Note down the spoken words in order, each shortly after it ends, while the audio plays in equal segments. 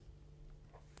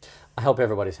I hope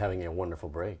everybody's having a wonderful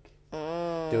break.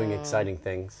 Doing exciting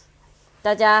things.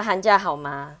 大家寒假好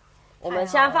吗？我们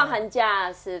现在放寒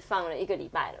假是放了1个礼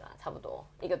拜了吧，差不多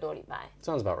1个多礼拜。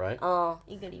Sounds about right.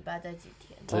 1个礼拜再几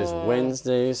天 Today's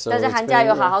Wednesday, so 大家 it's 寒假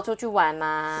有 been 好好出去玩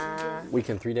吗？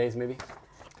 weekend 3 days maybe?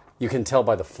 You can tell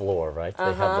by the floor, right?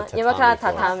 They have the 有没有看到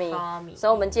tatami floor. 榻榻米？所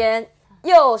以我们今天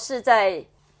又是在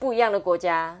不一样的国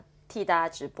家替大家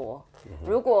直播。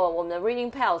如果我们的 Reading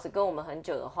Pals 跟我们很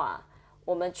久的话，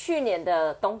我们去年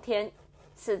的冬天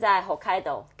是在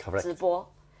Hokkaido 直播，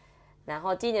然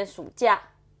后今年暑假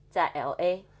在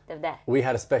LA， 对不对？ We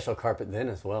had a special carpet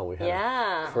then as well. We had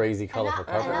a crazy colorful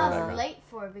carpet. And I was late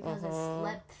for it because I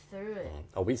slept through it.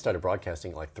 Oh, we started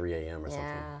broadcasting at like 3 a.m. or something.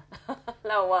 Yeah,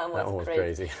 that one was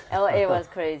crazy. crazy. LA was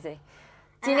crazy.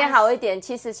 今天好一点，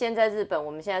其实现在日本，我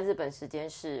们现在日本时间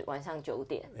是晚上9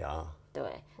点。Yeah. 对，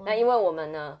那因为我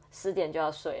们呢10点就要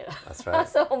睡了， That's right.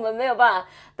 所以我们没有办法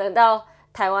等到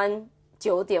台湾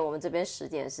9点，我们这边10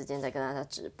点的时间再跟大家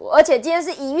直播。而且今天是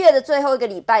1月的最后一个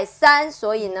礼拜3，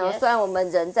所以呢，虽然我们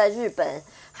人在日本，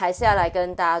还是要来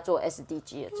跟大家做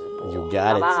SDG 的直播， You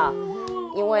got 好不 it. 好？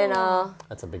因为呢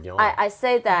That's a big yawn. I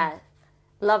say that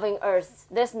loving Earth,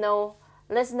 there's no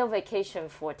vacation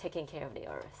for taking care of the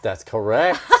Earth， That's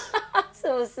correct.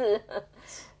 是不是？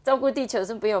照顾地球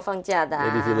是没有放假的、啊。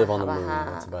 Maybe if you live on the 好不 moon,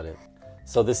 好 that's about it.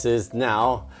 So this is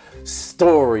now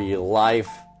Story Life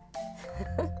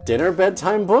Dinner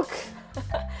Bedtime Book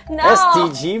No,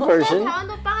 SDG 台 version. 湾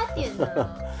都8点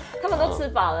了。他们都吃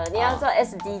饱了，你要做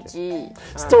SDG。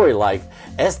 Story Life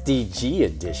SDG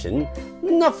Edition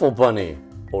Knuffle Bunny.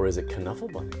 Or is it Knuffle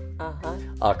Bunny?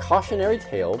 A Cautionary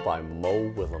Tale by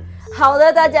Mo Willems. 好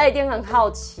的，大家一定很好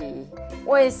奇，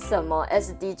为什么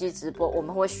SDG 直播我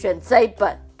们会选这一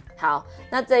本？好，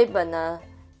那这一本呢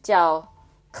叫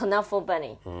Knuffle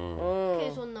Bunny。可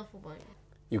以说 Knuffle Bunny。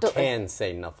 You can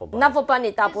say Knuffle Bunny. Knuffle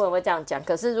Bunny 大部分人会这样讲，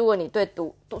可是如果你对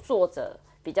作者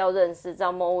比较认识，知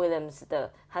道 Mo Willems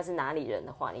的他是哪里人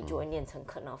的话，你就会念成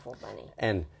Knuffle Bunny。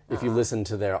 And if you listen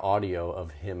to their audio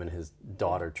of him and his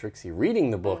daughter Trixie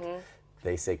reading the book,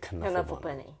 they say Knuffle Knuffle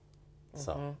Bunny. Bunny。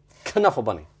 So, Knuffle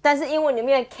Bunny. 但是英文里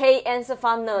面 KN 是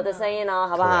Funner 的声音哦，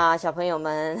好不好，小朋友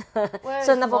们？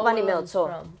所以 Knuffle Bunny 没有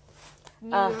错。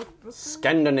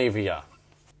 Scandinavia.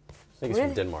 I think it's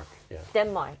from Denmark. Yeah.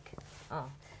 Denmark，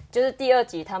就是第2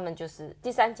集他们就是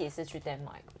第3集是去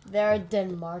They're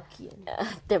Denmarkian.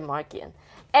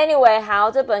 Denmarkian。Anyway， 好，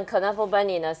这本 Knuffle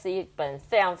Bunny 呢是一本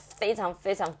非常非常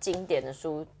非常经典的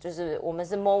书，就是我们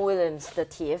是 Mo Willems 的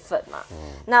铁粉嘛。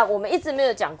那我们一直没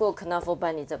有讲过 Knuffle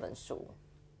Bunny 这本书，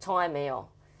从来没有，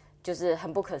就是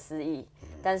很不可思议。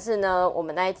但是呢，我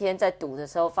们那一天在读的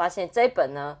时候，发现这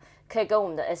本呢可以跟我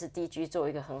们的 SDG 做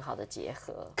一个很好的结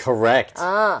合。 Correct.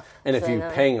 啊， And if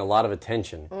you're paying a lot of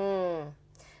attention,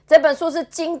 这本书是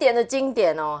经典的经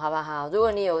典哦，好不好？如果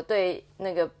你有对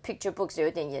那个 picture books 有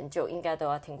一点研究，应该都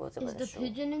要听过这 Is 本 the 书。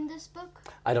 pigeon in this book?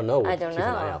 I don't know. We'll I don't keep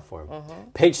an eye know. out for him.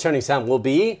 Page turning sound will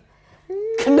be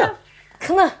kna.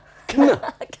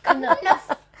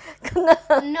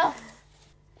 No.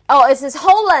 Oh, it's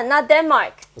Holland, not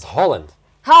Denmark. It's Holland.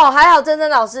 好，还好珍珍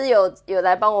老师有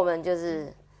来帮我们，就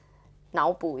是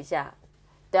脑补一下。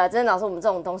对啊，珍珍老师，我们这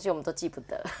种东西我们都记不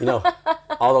得。You know,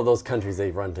 all of those countries,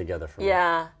 they run together for me.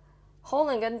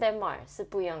 Yeah.Holland 跟 Denmark 是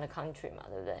不一样的 country 嘛，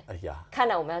对不对？ Yeah. 看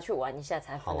来我们要去玩一下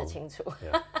才分得清楚。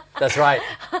Yeah. That's right.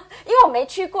 因为我没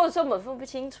去过，所以我们分不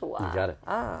清楚啊。 You got it.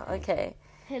 啊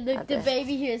 ，OK，OK，、Hey, look, the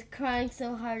baby here is crying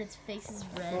so hard its face is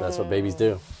red. That's what babies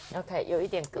do. 有一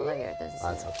点 glare， 但是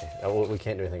That's okay. We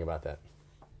can't do anything about that.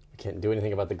 We can't do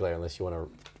anything about the glare unless you want to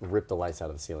rip the lights out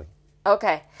of the ceiling.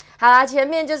 OK， 好啦，前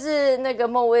面就是那个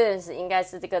Mo Willems 应该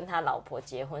是跟他老婆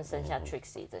结婚，生下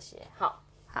Trixie 这些。好。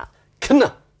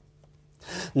 Kna.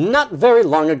 Not very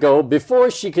long ago, before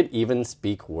she could even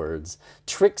speak words,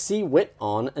 Trixie went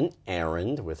on an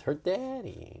errand with her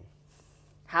daddy.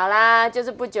 好啦，就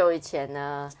是不久以前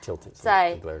呢， Tilted so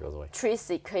在 the glare goes away.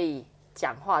 Trixie 可以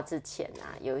讲话之前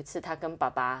啊，有一次他跟爸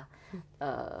爸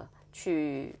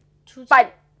去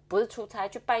办，不是出差，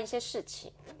去办一些事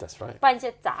情， That's right. 办一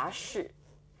些杂事。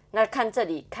那看这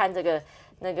里，看这个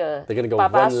那个 They're gonna go 爸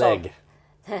爸 one 手 leg.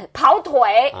 跑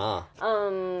腿， Ah.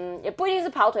 也不一定是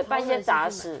跑腿，办一些杂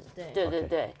事，对对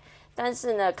对。但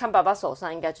是呢，看爸爸手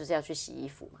上应该就是要去洗衣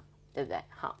服嘛，对不对？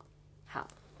好。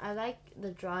 I like the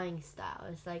drawing style.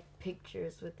 It's like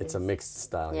pictures with It's a mixed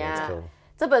style. Yeah, Yeah. it's cool.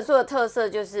 这本书的特色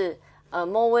就是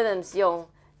，Mo Willems 用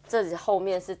这里后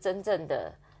面是真正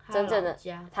的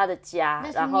他的家，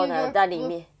然后呢，在里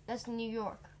面 That's New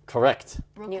York. Correct.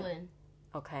 Brooklyn.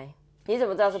 OK， 你怎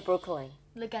么知道是 Brooklyn？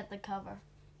 Look at the cover.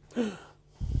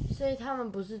 所以他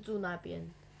们不是住那边，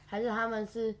还是他们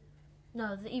是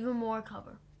No, it's even more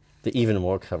cover. The even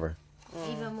more cover.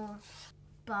 Even more.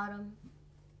 Bottom.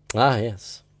 Ah,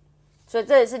 yes. 所以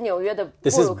这也是纽约的布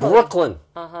This is 鲁克林。 Brooklyn.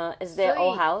 Is their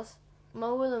old house?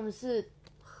 Mo Williams 是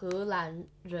荷兰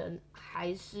人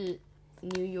还是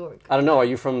New York? I don't know. Are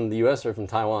you from the U.S. or from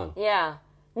Taiwan? Yeah.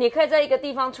 你可以在一个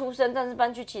地方出生，但是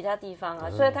搬去其他地方啊，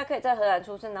所以他可以在荷兰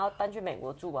出生，然后搬去美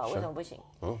国住啊，为什么不行？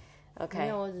没 OK，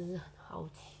有，我只是很好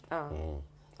奇。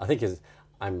I think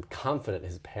I'm confident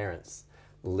his parents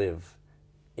live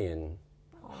in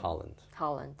Holland.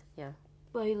 Holland，yeah，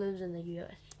 But he lives in the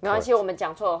U.S. 没关系，我们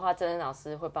讲错的话，真恩老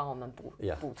师会帮我们补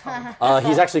Yeah. 充。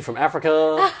He's actually from Africa,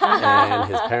 and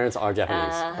his parents are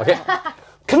Japanese. Okay.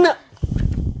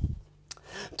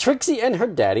 Trixie and her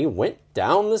daddy went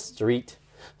down the street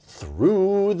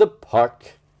through the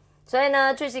park. 所以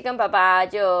呢 ，Tracy 跟爸爸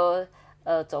就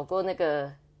走过那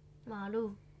个马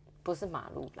路不是马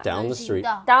路啦 Down the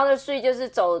street.，down the street 就是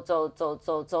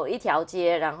走一条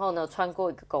街，然后呢穿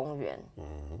过一个公园。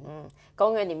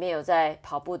公园里面有在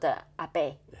跑步的阿伯。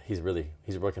He's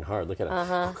working hard. Look at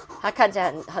him. 他看起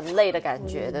来很累的感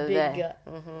觉，对不对？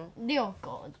遛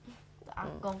狗的阿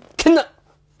公。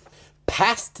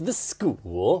Past the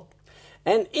school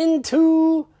and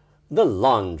into the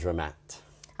laundromat.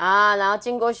 啊，然后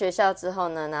经过学校之后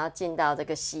呢，然后进到这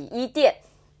个洗衣店。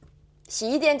洗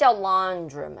衣店叫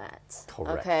laundromat。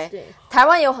 OK， 对，台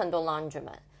湾有很多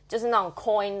laundromat， 就是那种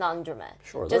coin laundromat，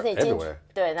 Sure, 就是你进 everywhere. 去，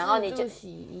对，然后你就洗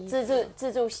衣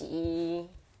自助洗衣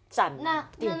站嘛，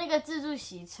那个自助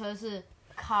洗车是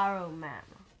Caromat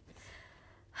吗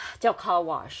叫 car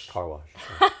wash。 Car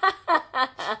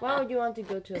wash.？Why would you want to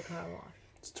go to a car wash?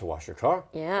 It's to wash your car.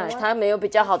 Yeah， 它没有比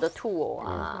较好的 tool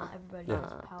啊。 Not everybody has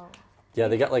a power wash. Yeah,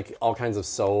 they got like all kinds of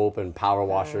soap and power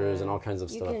washers and all kinds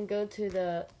of You stuff. can go to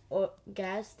the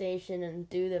gas station and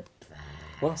do the.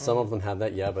 Well, some of them have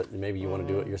that, yeah, but maybe you want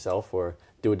to do it yourself or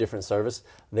do a different service.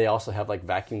 They also have like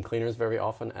vacuum cleaners very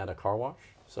often at a car wash,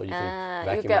 so you can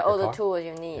vacuum You get up all your the car. tools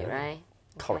you need, right?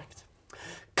 Correct.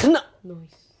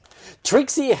 Noise.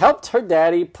 Trixie helped her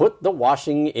daddy put the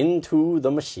washing into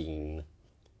the machine.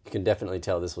 You can definitely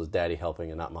tell this was daddy helping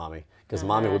and not mommy, because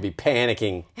mommy would be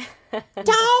panicking.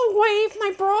 Don't wave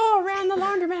my bra around the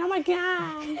laundromat. Oh my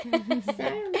god.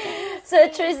 所以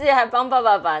Tracy 还帮爸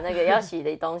爸把那个要洗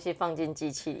的东西放进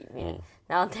机器里面。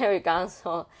然后 Terry 刚刚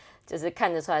说，就是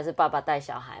看得出来是爸爸带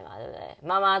小孩嘛，对不对？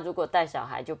妈妈如果带小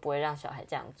孩，就不会让小孩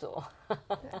这样做。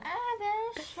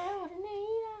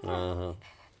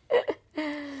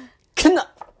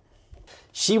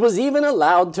She was even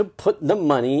allowed to put the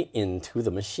money into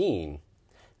the machine.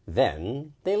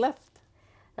 Then they left.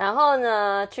 然后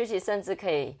呢 ，Tracy 甚至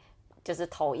可以就是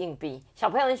投硬币，小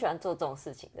朋友很喜欢做这种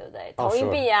事情，对不对？投硬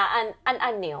币啊，按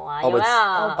按钮啊，有没有？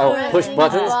 Oh, push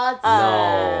buttons? buttons.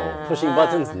 No. Pushing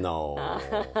buttons? No.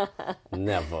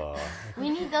 Never. We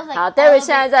need those like. 好 ，Derry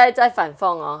现在在反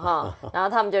讽哦，哈，然后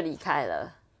他们就离开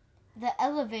了。 The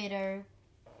elevator.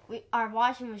 Our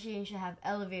washing machine should have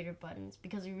elevator buttons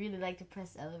because we really like to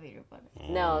press the elevator button.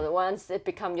 No, once it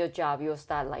become your job, you'll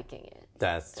start liking it.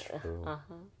 That's true.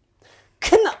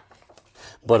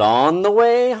 But on the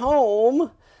way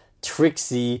home,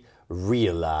 Trixie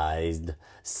realized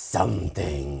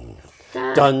something.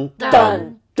 Dun,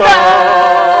 dun,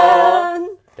 dun.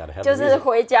 Gotta have 就 the 是 music.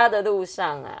 回家的路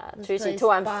上啊 ，Tracy place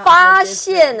突然 spot 发 the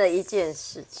现了一件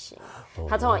事情，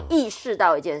他突然意识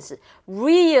到一件事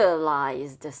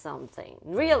 ，realized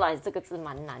something。realize 这个字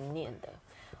蛮难念的，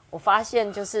我发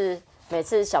现就是每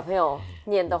次小朋友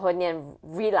念都会念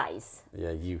realize。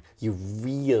 Yeah, you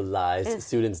realize.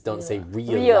 Students don't say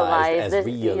realize as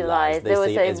realize. They would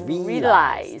say say it as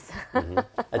realize. realize.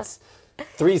 That's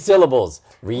 3 syllables.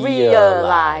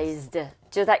 realized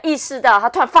就是他意识到，他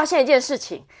突然发现一件事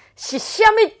情，是什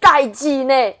么代志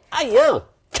呢？哎呀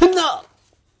，Knuffle!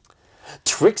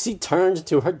 Trixie turned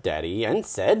to her daddy and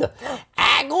said,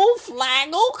 "Aggle,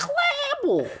 flaggle,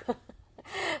 clabble."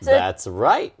 That's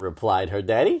right, replied her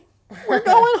daddy. We're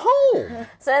going home.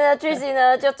 所以呢 ，Tracy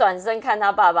呢就转身看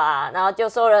他爸爸，然后就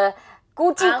说了“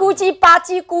咕叽咕叽吧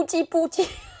唧咕叽咕叽”，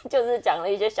就是讲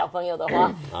了一些小朋友的话，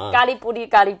咖喱布哩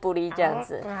咖喱布哩这样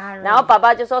子。然后爸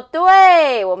爸就说：“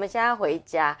对，我们现在回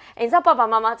家。”哎，你知道爸爸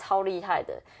妈妈超厉害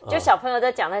的，就小朋友在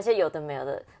讲那些有的没有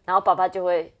的，然后爸爸就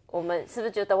会，我们是不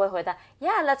是就都会回答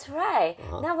 “Yeah, that's right.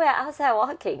 Now we're outside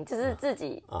walking”，就是自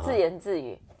己自言自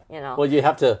语 ，you know。 Well, you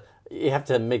have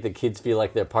to make the kids feel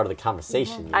like they're part of the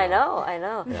conversation. I know.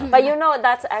 But you know,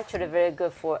 that's actually very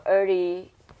good for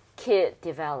early kid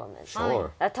development.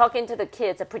 Sure. Talking to the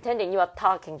kids, pretending you are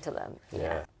talking to them.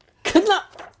 Yeah.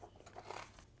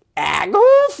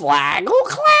 Aggle, flaggle,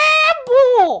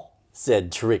 clabble, said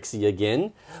Trixie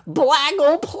again.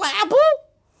 Blaggle, plabble,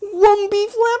 wumpy,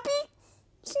 flappy,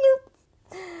 snoop.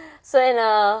 所以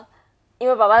呢，因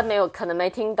为爸爸可能没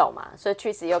听懂嘛，所以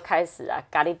Tracy 又开始啊，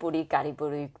咖喱布哩咖喱布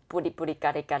哩布哩布哩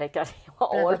咖喱咖喱咖喱，我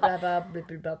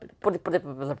不，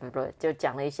就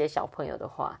讲了一些小朋友的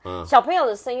话。小朋友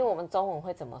的声音，我们中文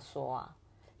会怎么说啊？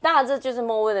当然这就是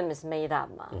more Williams made up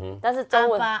嘛。但是中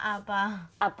文阿巴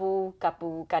阿布嘎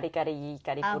布咖喱咖喱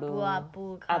咖喱布噜阿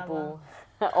布阿布，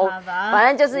反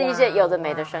正就是一些有的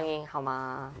没的声音，好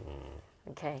吗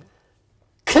？OK。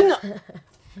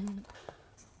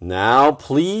Now,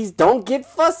 please don't get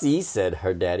fussy, said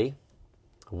her daddy.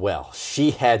 Well,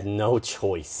 she had no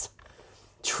choice.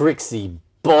 Trixie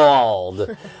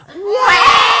bawled.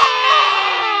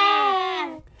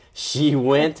 She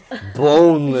went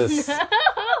boneless.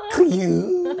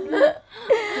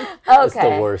 That's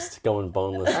the worst, going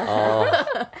boneless. Oh.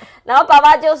 然后爸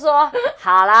爸就说：“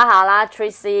好啦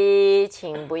 ，Tracy，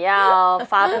 请不要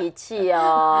发脾气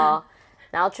哦。”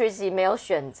然后 Tracy 没有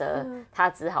选择，他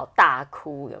只好大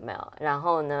哭，有没有？然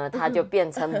后呢，他就变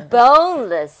成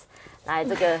boneless。来，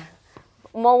这个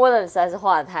Mo Williams 实在是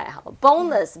画得太好了。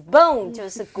boneless bone 就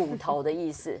是骨头的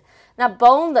意思，那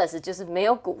boneless 就是没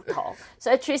有骨头，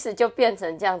所以 Tracy 就变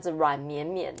成这样子软绵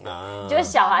绵的。就是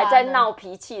小孩在闹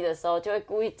脾气的时候，就会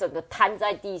故意整个瘫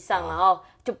在地上，然后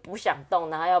就不想动，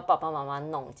然后要爸爸妈妈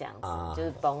弄这样子，就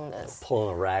是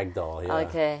boneless。Pulling a rag doll, yeah.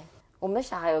 OK。我们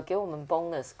小孩有给我们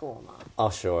bonus 过吗？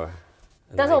 Oh, sure.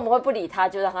 但是我们会不理他，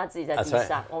就让他自己在地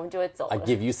上，我们就会走了。I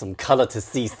give you some color to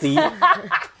see.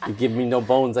 You give me no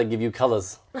bones, I give you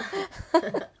colors.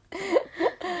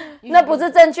 那不是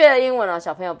正确的英文哦，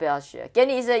小朋友不要学。给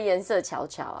你一些颜色瞧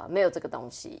瞧啊，没有这个东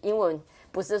西。英文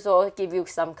不是说 give you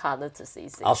some color to see.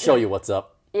 I'll show you what's up.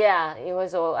 Yeah， 因为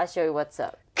说 I show you what's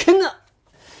up.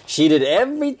 She did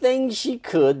everything she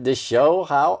could to show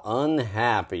how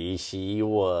unhappy she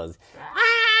was.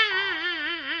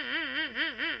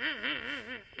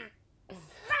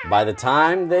 By the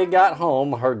time they got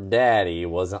home, her daddy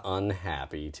was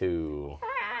unhappy too.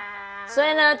 所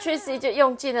以呢 ，Tracy 就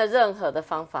用尽了任何的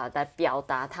方法来表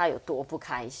达他有多不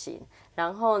开心。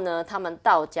然后呢，他们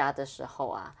到家的时候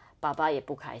啊，爸爸也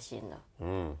不开心了。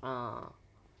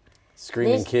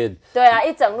Screaming kid. 对啊，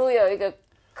一整路有一个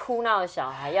哭闹的小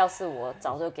孩，要是我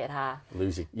早就给他 You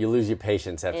lose your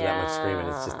patience after that much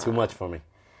screaming. It's just too much for me.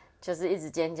 就是一直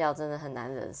尖叫，真的很难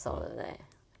忍受，对不对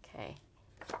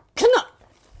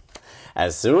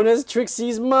 ？OK。As soon as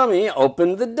Trixie's mommy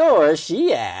opened the door,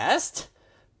 she asked,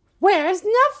 "Where's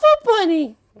Knuffle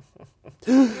Bunny?"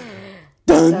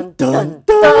 Dun dun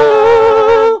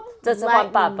dun. 这次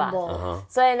换爸爸，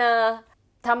所以呢，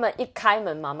他们一开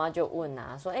门，妈妈就问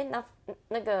啊，说：“哎，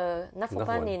那个 Knuffle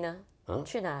Bunny 呢？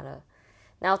去哪了？”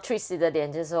然后 Tracy 的脸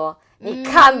就说：“你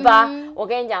看吧，我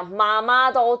跟你讲，妈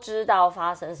妈都知道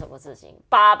发生什么事情，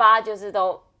爸爸就是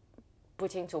都不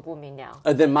清楚不明了。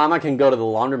Then Mama can go to the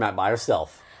laundromat by herself.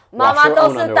 妈妈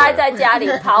都是待在家里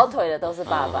跑腿的，都是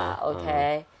爸爸。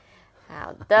OK，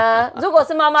 好的。如果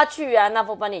是妈妈去啊，那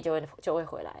Knuffle Bunny 就会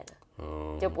回来了，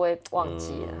就不会忘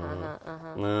记了。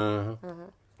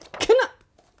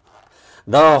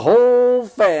The whole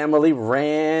family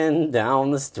ran down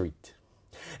the street,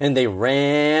 and they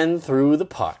ran through the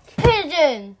park.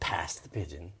 Pigeon. Past the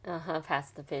pigeon.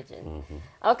 Past the pigeon.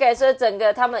 OK， 所以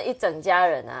他们一整家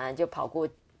人啊，就跑过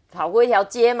一条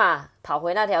街嘛，跑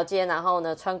回那条街，然后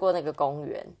呢，穿过那个公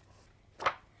园。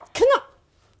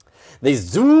They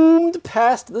zoomed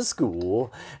past the school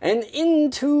and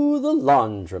into the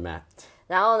laundromat.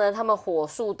 然后呢，他们火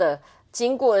速的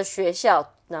经过了学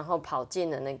校，然后跑进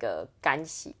了那个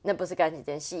那不是干洗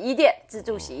店，洗衣店，自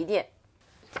助洗衣店。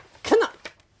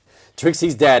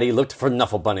Trixie's daddy looked for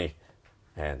Knuffle Bunny,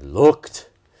 and looked,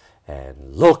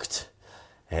 and looked,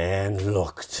 and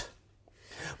looked.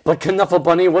 But Knuffle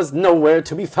Bunny was nowhere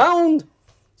to be found.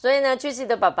 所以呢，Trixie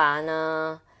的爸爸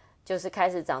呢，就是开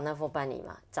始找Knuffle Bunny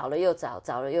嘛，找了又找，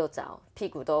找了又找，屁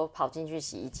股都跑进去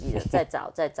洗衣机了，再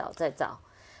找，再找，再找。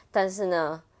但是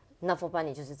呢，Knuffle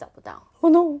Bunny 就是找不到。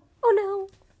Oh no! Oh no!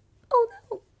 Oh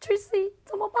no! Tracy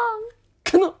怎么办？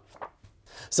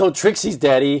 So Trixie's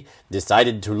daddy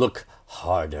decided to look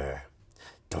harder.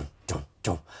 Dun, dun,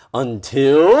 dun,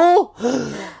 until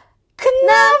Knuffle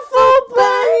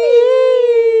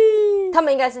Bunny! 他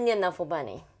们应该是念 Knuffle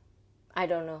Bunny。I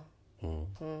don't know.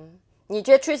 你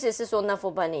觉得 Tracy 是说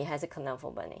Knuffle Bunny 还是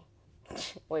Knuffle Bunny？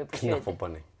 我也不确定。Knuffle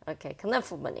Bunny.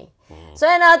 OK，Knuffle Bunny。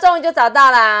所以呢，终于就找到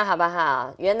啦，好不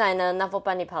好？原来呢 ，Knuffle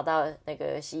Bunny 跑到那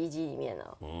个洗衣机里面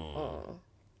了。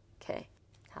OK，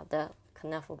 好的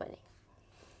 ，Knuffle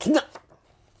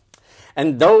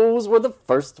Bunny。And those were the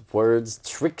first words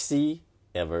Trixie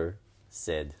ever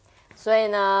said. 所以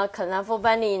呢 ，Knuffle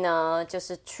Bunny 呢，就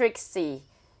是 Trixie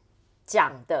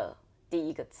讲的第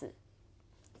一个字。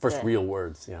First real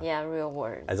words, yeah. Yeah, real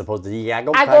word. As opposed to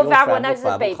yago, I pago, go back 那 frabble, 是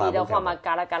flabble, baby clabble, 的话嘛， cabble.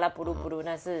 嘎啦嘎啦布鲁布鲁，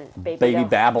那是 Baby 的。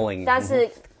 babbling. 但是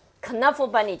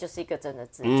Knuffle Bunny 就是一个真的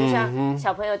字，就像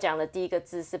小朋友讲的第一个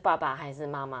字是爸爸还是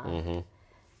妈妈。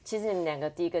其实你们两个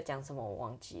第一个讲什么我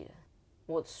忘记了，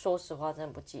我说实话真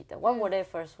的不记得。What were their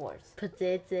first words?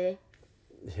 Potato.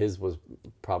 His was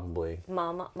probably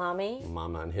妈妈、妈咪、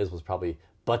mama, and his was probably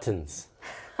buttons.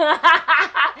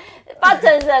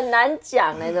 buttons 很难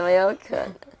讲呢，怎么有可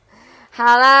能？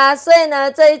好啦，所以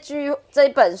呢，这一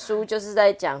本书就是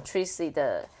在讲 Trixie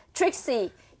的 Trixie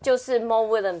就是 Mo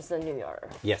Williams 的女儿。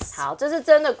Yes. 好，这是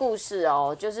真的故事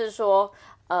哦，就是说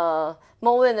Mo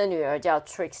Williams 的女儿叫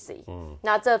Trixie。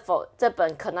那这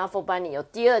本 Knuffle Bunny 有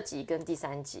第2集跟第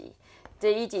3集。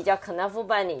第一集叫 Knuffle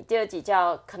Bunny， 第2集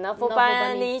叫 Knuffle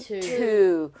Bunny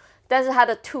 2， 但是它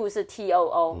的 2是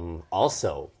TOO，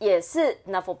 也是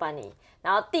Knuffle Bunny。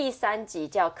然后第3集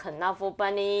叫 Knuffle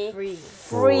Bunny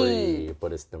Free，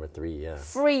 but it's number 3, yeah.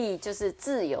 Free 就是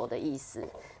自由的意思。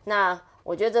那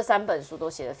我觉得这3本书都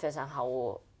写得非常好，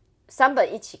我3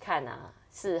本一起看啊，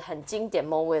是很经典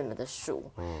Mo Williams 的书。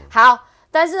好，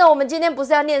但是我们今天不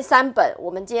是要念3本，我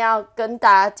们今天要跟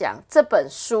大家讲这本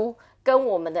书跟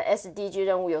我们的 SDG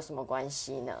任务有什么关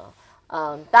系呢？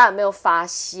大家有没有发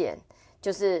现，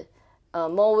就是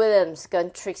Mo Williams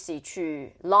跟 Trixie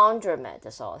去 laundromat 的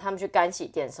时候，他们去干洗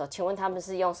店的时候，请问他们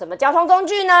是用什么交通工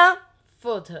具呢？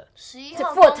 Foot. 11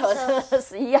号 Foot 公车。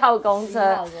11号公车。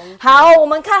11号公车好，我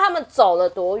们看他们走了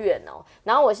多远哦。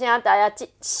然后我现在大家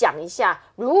想一下，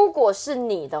如果是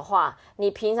你的话，你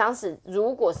平常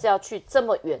如果是要去这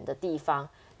么远的地方，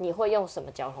你会用什么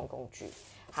交通工具？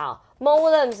好 ，Mo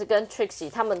Williams 跟 Trixie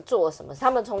他们做了什么？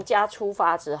他们从家出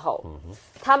发之后，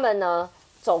他们呢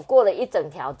走过了一整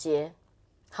条街，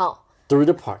好 Through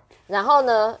the park. 然后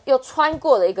呢又穿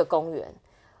过了一个公园。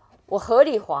我合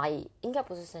理怀疑应该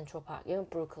不是 Central Park， 因为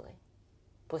Brooklyn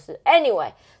不是。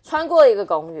Anyway， 穿过了一个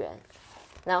公园，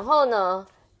然后呢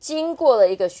经过了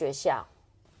一个学校，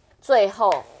最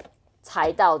后才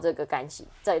到这个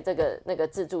在这个那个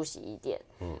自助洗衣店。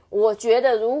我觉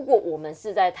得如果我们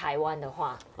是在台湾的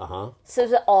话，是不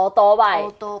是欧多拜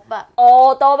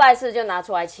是不是就拿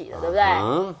出来骑了，对不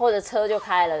对？或者车就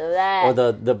开了，对不对？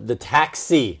 Or the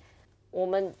taxi. 我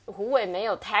们虎尾没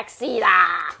有 taxi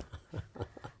啦，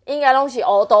应该都是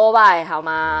欧多拜好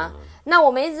吗？那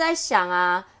我们一直在想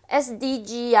啊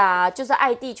 ，SDG 啊，就是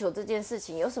爱地球这件事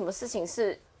情，有什么事情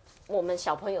是我们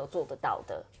小朋友做得到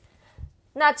的？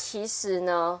那其实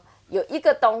呢，有一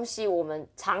个东西我们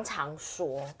常常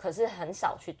说，可是很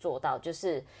少去做到，就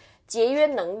是节约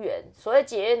能源。所谓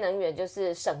节约能源，就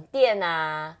是省电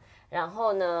啊，然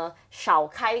后呢，少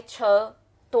开车，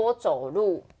多走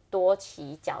路，多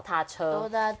骑脚踏车，多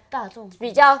搭大众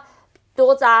比较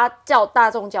多搭大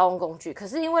众交通工具。可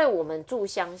是因为我们住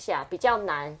乡下，比较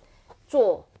难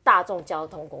坐大众交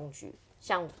通工具，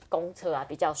像公车啊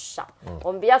比较少，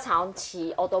我们比较常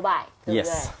骑 autobike， 对不对？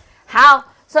 Yes. 好，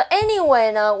所以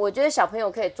anyway 呢，我觉得小朋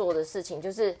友可以做的事情就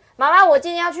是，妈妈，我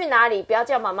今天要去哪里？不要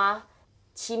叫妈妈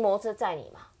骑摩托车载你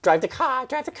嘛。Drive the car,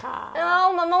 drive the car. 然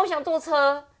后妈妈，我想坐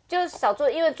车，就是少坐，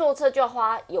因为坐车就要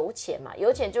花油钱嘛，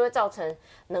油钱就会造成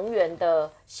能源的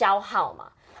消耗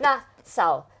嘛。那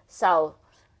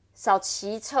少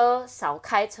骑车、少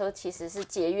开车，其实是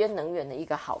节约能源的一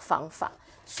个好方法。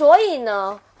所以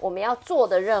呢，我们要做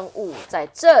的任务在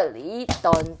这里，噔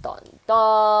噔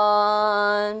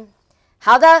噔。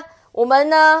好的，我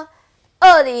们呢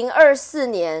，2024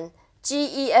年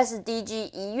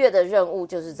GESDG 1月的任务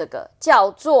就是这个，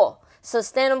叫做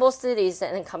Sustainable Cities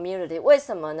and Community。为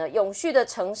什么呢？永续的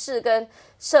城市跟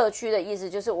社区的意思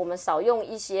就是我们少用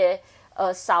一些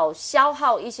少消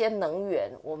耗一些能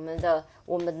源，我们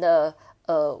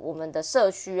的社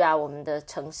区啊，我们的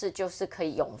城市就是可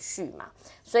以永续嘛。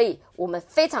所以我们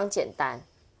非常简单，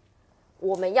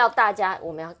我们要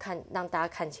让大家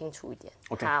看清楚一点。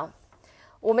Okay. 好，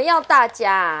我们要大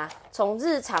家啊，从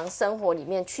日常生活里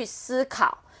面去思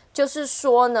考，就是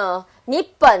说呢，你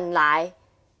本来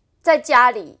在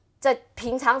家里，在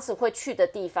平常时会去的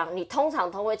地方，你通常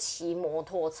都会骑摩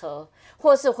托车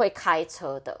或是会开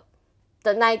车的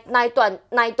那一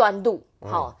段路，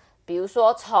比如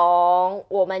说从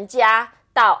我们家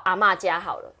到阿嬷家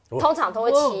好了，通常都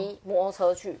会骑摩托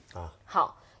车去。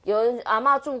好，有人阿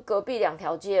嬷住隔壁2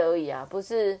条街而已啊，不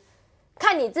是，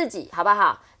看你自己好不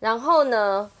好？然后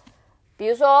呢，比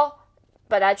如说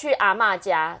本来去阿嬷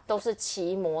家都是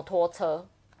骑摩托车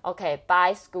 ，OK，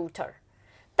 buy scooter，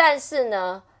 但是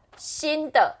呢，新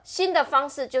的方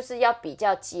式就是要比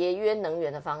较节约能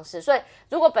源的方式，所以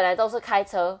如果本来都是开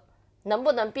车，能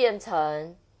不能变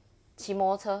成骑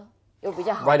摩托车有比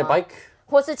较好吗？ Ride a bike.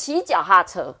 或是骑脚踏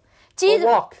车？ Or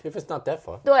walk if it's not that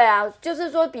far. 对啊，就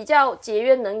是说比较节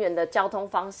约能源的交通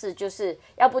方式，就是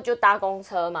要不就搭公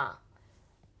车嘛，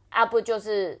要不就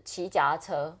是骑脚踏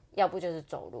车，要不就是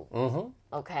走路。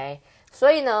OK，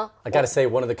 所以呢 I gotta say,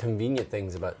 one of the convenient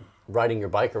things about riding your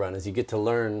bike around is you get to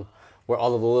learn where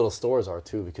all of the little stores are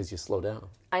too because you slow down.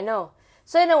 I know，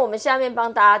 所以呢，我们下面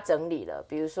帮大家整理了，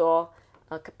比如说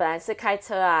本来是开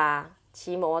车啊、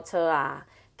骑摩托车啊，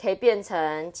可以变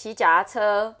成骑脚踏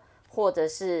车或者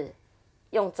是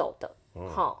用走的。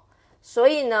所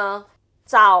以呢，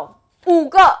找5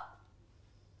个，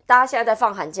大家现在在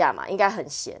放寒假嘛，应该很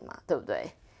闲嘛，对不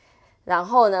对？然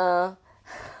后呢，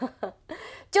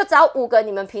就找5个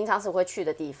你们平常时会去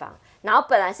的地方，然后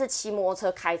本来是骑摩托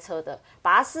车、开车的，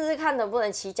把它试试看能不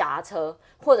能骑脚踏车，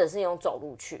或者是用走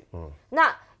路去。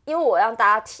那因为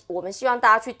我们希望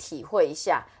大家去体会一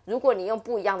下，如果你用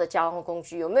不一样的交通工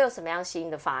具，有没有什么样新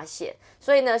的发现？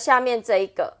所以呢，下面这一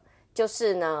个就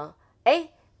是呢，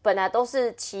本来都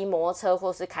是骑摩托车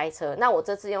或是开车，那我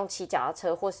这次用骑脚踏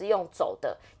车或是用走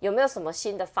的，有没有什么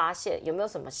新的发现？有没有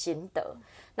什么心得？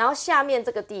然后下面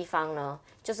这个地方呢，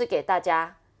就是给大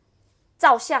家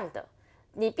照相的，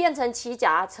你变成骑脚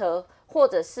踏车，或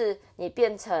者是你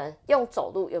变成用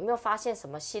走路，有没有发现什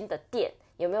么新的店？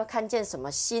有没有看见什么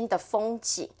新的风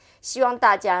景？希望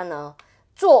大家呢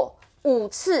做5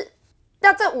次，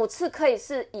那这5次可以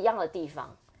是一样的地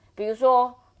方，比如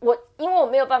说因为我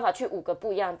没有办法去5个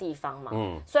不一样的地方嘛，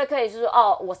所以可以是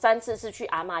说我3次是去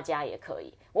阿嬷家也可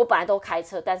以。我本来都开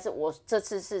车，但是我这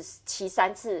次是骑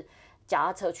3次脚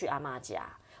踏车去阿嬷家，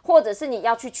或者是你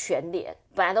要去全联，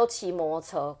本来都骑摩托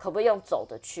车，可不可以用走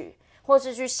的去，或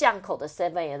是去巷口的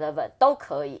 7-Eleven 都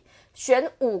可以，选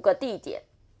5个地点，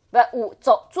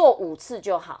做5次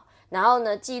就好。然后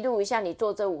呢，记录一下你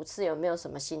做这5次有没有什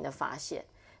么新的发现。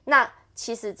那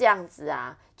其实这样子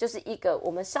啊，就是一个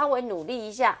我们稍微努力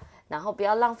一下，然后不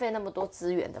要浪费那么多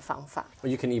资源的方法。Or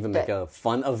you can even make a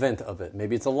fun event of it.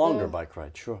 Maybe it's a longer bike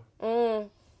ride, sure.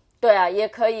 对啊，也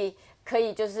可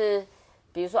以就是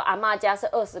比如说阿嬷家是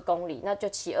20公里，那就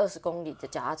骑20公里的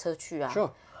脚踏车去啊。Sure.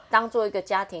 当做一个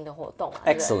家庭的活动啊。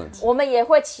Excellent. 我们也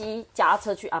会骑脚踏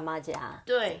车去阿嬷家。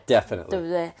对 Definitely. 对不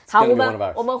对？好， gonna be one of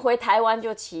ours. 我们回台湾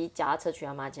就骑脚踏车去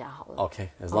阿嬷家好了。 Okay,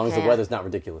 as long as the weather's not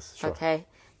ridiculous, sure. OK，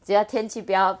 只要天气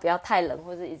不要太冷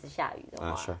或者一直下雨的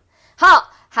话。Sure.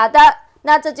 好的，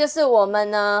那这就是我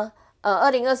们呢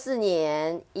2024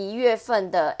年1月份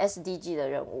的 SDG 的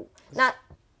任务。那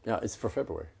Yeah, it's for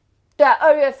February. 对啊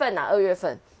，2月份啊，2月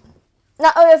份。那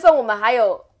2月份我们还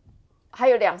有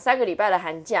2-3个礼拜的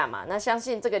寒假嘛，那相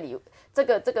信这个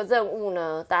任务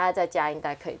呢，大家在家应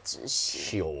该可以执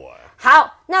行。Sure.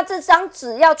 好，那这张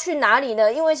纸要去哪里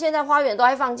呢？因为现在花园都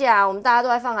在放假，我们大家都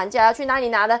在放寒假，要去哪里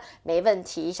拿呢？没问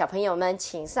题，小朋友们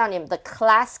请上你们的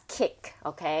Class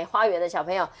Kick，OK？ 花园的小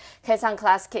朋友可以上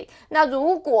Class Kick。那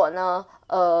如果呢，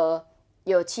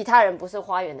有其他人不是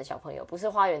花园的小朋友，不是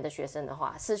花园的学生的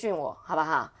话，私讯我好不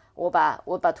好？我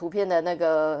把图片的那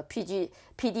个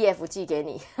PDF 寄给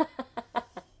你。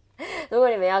如果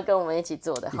你们要跟我们一起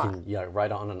做的话 You can write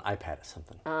on an iPad or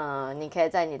something. 你可以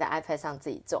在你的 iPad 上自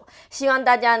己做。希望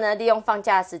大家呢利用放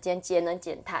假的时间节能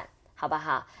减碳，好不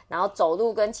好？然后走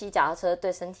路跟骑脚踏车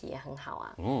对身体也很好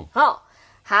啊。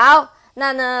好，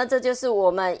那呢这就是我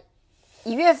们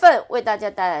1月份为大家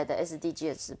带来的 SDG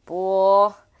的直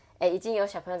播。已经有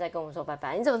小朋友在跟我们说拜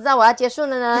拜，你怎么知道我要结束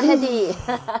了呢 Hedy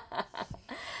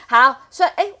好，所以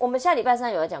我们下礼拜3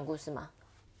有要讲故事吗？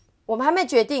我们还没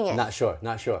决定Not sure.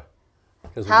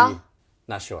 How?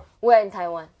 Not sure. Where in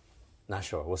Taiwan? Not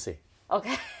sure. We'll see. OK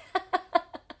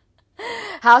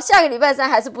好，下个礼拜3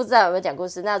还是不知道有没有讲故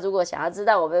事。那如果想要知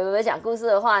道我们有没有讲故事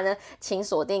的话呢，请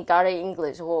锁定 Garden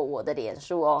English 或我的脸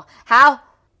书哦。好，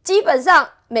基本上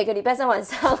每个礼拜3晚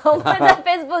上我们会在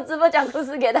Facebook 直播讲故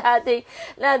事给大家听。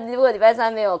那如果礼拜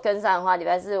3没有跟上的话，礼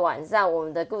拜4晚上我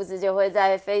们的故事就会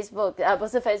在 Facebook 不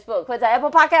是 Facebook， 会在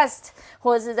Apple Podcast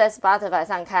或者是在 Spotify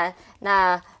上看。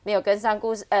那没有跟上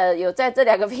故事有在这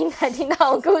2个平台听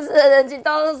到我故事的人，请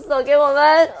动手给我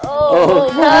们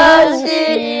可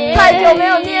惜太久没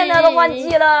有念了，都忘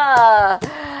记了。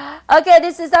Okay,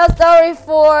 this is our story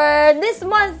for this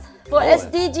month.For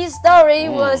SDG story,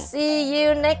 we'll see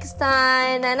you next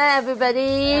time. Night night,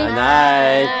 everybody. Good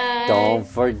night. Don't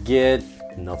forget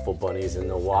Knuffle bunnies in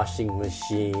the washing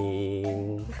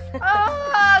machine.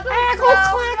 Oh,